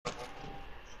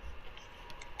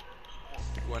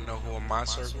wanna know who in my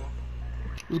circle?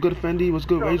 What's good, Fendi? What's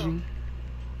good, Raging?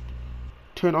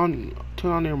 Turn on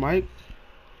your mic.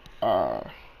 Uh,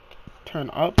 turn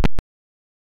up.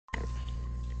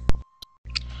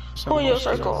 Who in your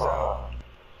circle?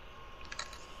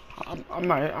 I'm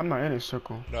not in a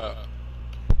circle. What up?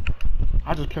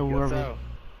 I just play with whoever.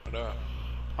 What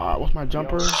up? What's my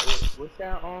jumper? Yo, what's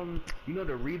that? You know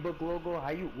the Reebok logo? How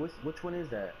you? Which one is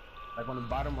that? Like on the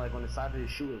bottom, like on the side of the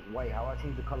shoe is white. How I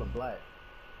change the color black?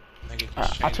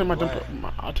 Nigga, I turn my jumper.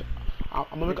 I'm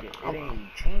gonna look. It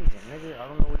ain't changing, nigga. I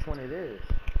don't know which one it is.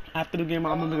 After the game,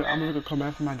 I'm gonna make a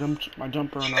command for my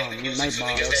jumper on Nightbot. Yo,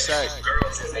 Serqcs.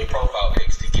 Girls as they profile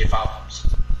pics to get followers.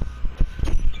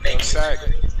 Yo,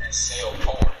 Serqcs. That sell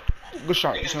porn. Good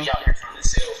shot, Niggas son. be out here trying to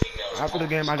sell females. After the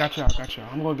game, I got you.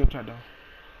 I'm gonna get that though.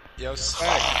 Yo,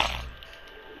 Serqcs.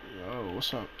 Yo,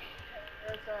 what's up?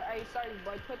 Hey, sorry,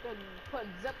 boy. Put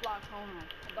Ziplocs on him.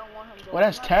 I don't want him to go. Well,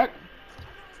 that's tech.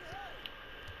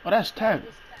 Oh, that's tech.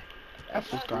 F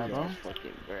this guy, bro.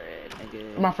 Fucking bread,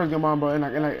 nigga. In my first game on, bro. In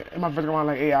my first game on,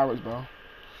 like 8 hours, bro.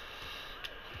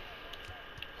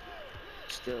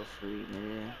 Still free,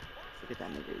 nigga. Look at that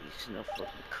nigga. He's no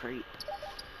fucking crate.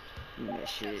 Give me that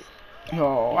shit.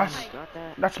 Yo,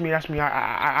 That's me. I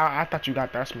thought you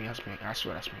got that. That's me. I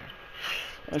swear that's me.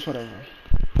 It's whatever.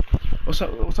 What's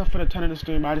up for the 10 in the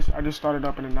stream? I just started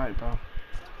up in the night, bro.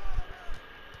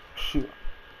 Shoot.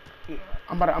 Yeah,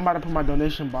 I'm about to put my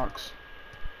donation box.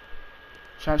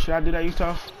 Should I do that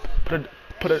yourself? Put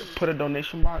a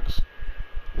donation box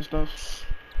and stuff.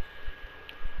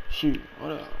 Shoot.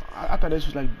 I thought this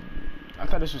was like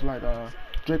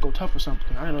Draco Tough or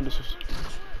something. I didn't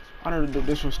know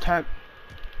this was tech.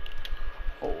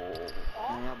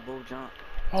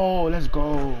 Oh, let's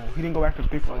go. He didn't go back to the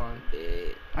people line.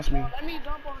 That's me. Let me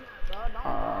jump on that,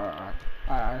 bro. Alright,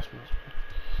 that's me.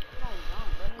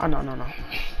 I know.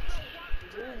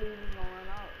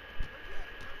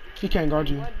 He can't guard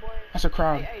you. That's a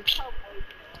crowd.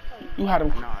 You had him.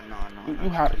 No. You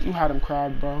had him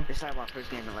crowd, bro. It's like my first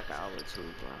game in like an hour or two,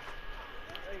 bro.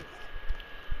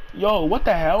 Yo, what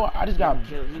the hell? I just got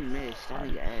killed. He missed. That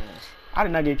nigga ass. I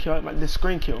did not get killed. The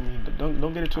screen killed me.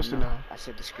 Don't get it twisted now. I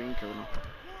said the screen killed him.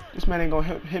 This man ain't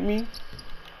gonna hit me.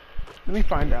 Let me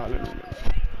find out. Let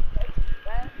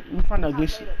me find out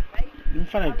Glissy. Let me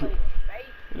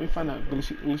find out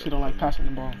Glissy don't like passing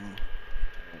the ball.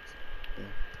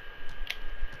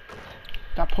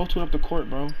 Got posted up the court,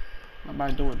 bro. I'm about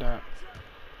to do with that.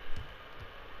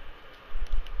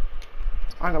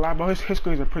 I ain't gonna lie, bro. His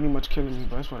screens are pretty much killing me,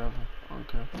 but it's whatever. I don't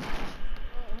care. He's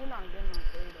not getting no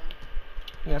three,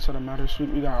 though. Yeah, that's what matters.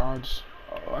 We got odds.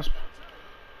 Oh, that's...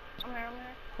 I'm here.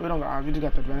 We don't got odds. We just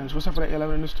got the advantage. What's up for that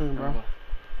 11 in the stream, bro?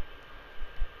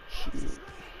 Shoot.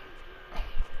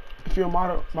 If you're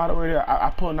a moderator, I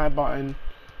put a Nightbot in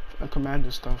and command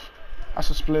this stuff. That's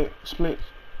a split.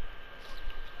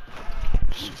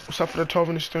 What's up for the 12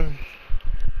 in the stream?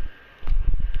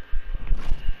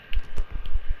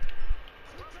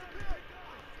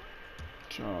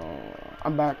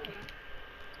 I'm back.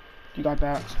 You got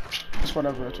that? It's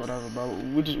whatever, bro.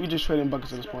 We just trading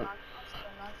buckets at this point.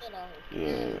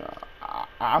 Yeah,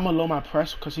 I'm gonna low my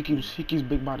press because he keeps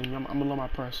big bodying me. I'm gonna low my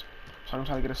press, so I'm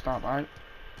trying to get a stop. All right.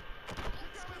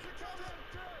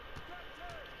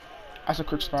 That's a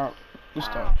quick stop. Good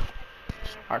stop.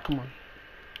 All right, come on.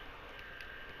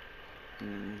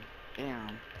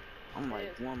 Damn. I'm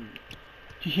like one.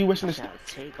 He wasting his.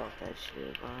 Take off that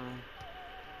shit, bro.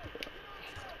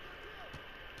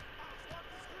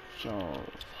 So.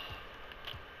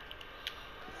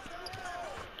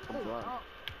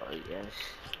 Oh yes.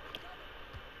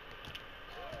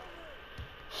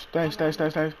 Stay. That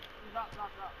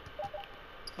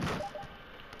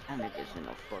nigga's in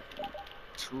a fucking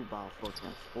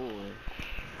 2x4.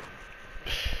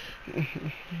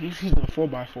 He's in a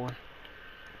 4x4.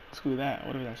 Screw that,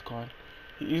 whatever that's called.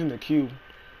 He's in the cube.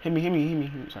 Hit me.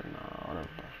 He's like, nah, whatever,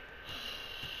 bro.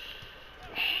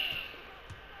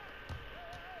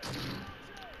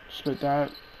 Split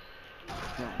that.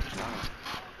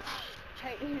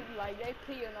 Like, they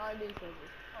peeing on these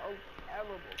niggas. Oh,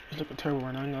 terrible. He's looking terrible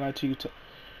right now. I ain't gonna lie to you.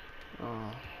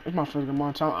 It's my first game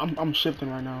on time. I'm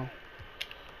shifting right now.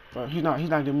 But he's not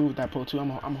gonna move with that pull too. I'm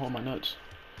holding my nuts.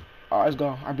 Alright, let's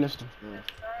go. I blessed him.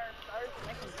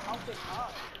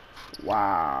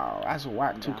 Wow, that's a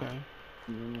whack 2K.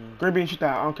 Green bean, shoot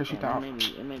that. I don't care, shoot that off.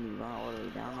 It made me run all the way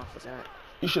down off of that.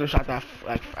 You should have shot that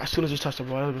like as soon as you touched the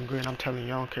ball. It would have been green. I'm telling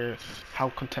you, I don't care how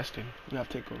contested. You have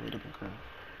to take over. It would have been green.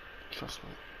 Trust me.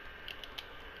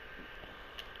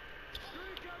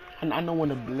 And I know when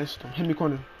to bliss them. Hit me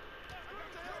corner.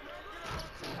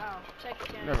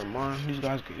 Never mind. These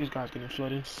guys getting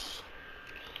flooded.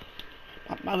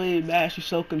 My baby bad. She's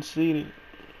so conceited.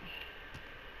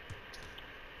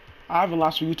 I haven't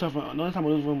lost to Utah for the only time I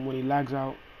lose him when he lags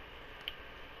out.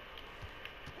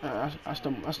 That's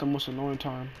the most annoying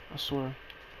time. I swear.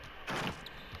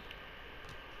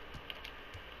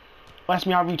 That's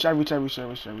me. I reached. That's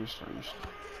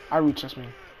me.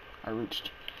 I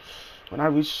reached. When I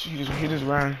reached, he just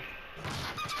ran.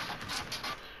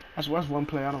 That's one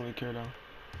play. I don't really care though.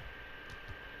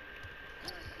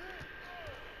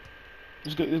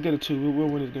 Let's get a 2. We'll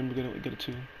win this game. We get a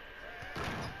 2.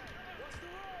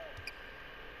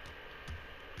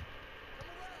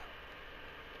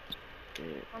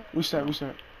 Reset.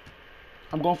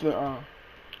 I'm going for the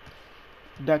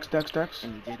Dex.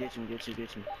 And you get him.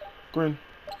 Green.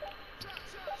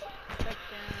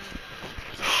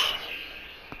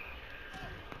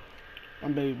 My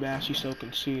baby bad. She's so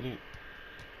conceited.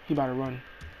 He about to run.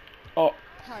 Oh.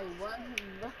 Hi, what?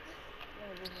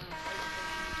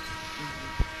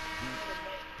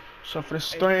 So for the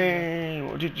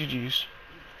stream, GG's.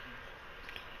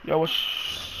 Yo,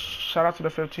 shout out to the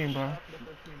 15, bro.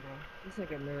 This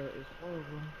nigga mirror is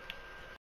horrible.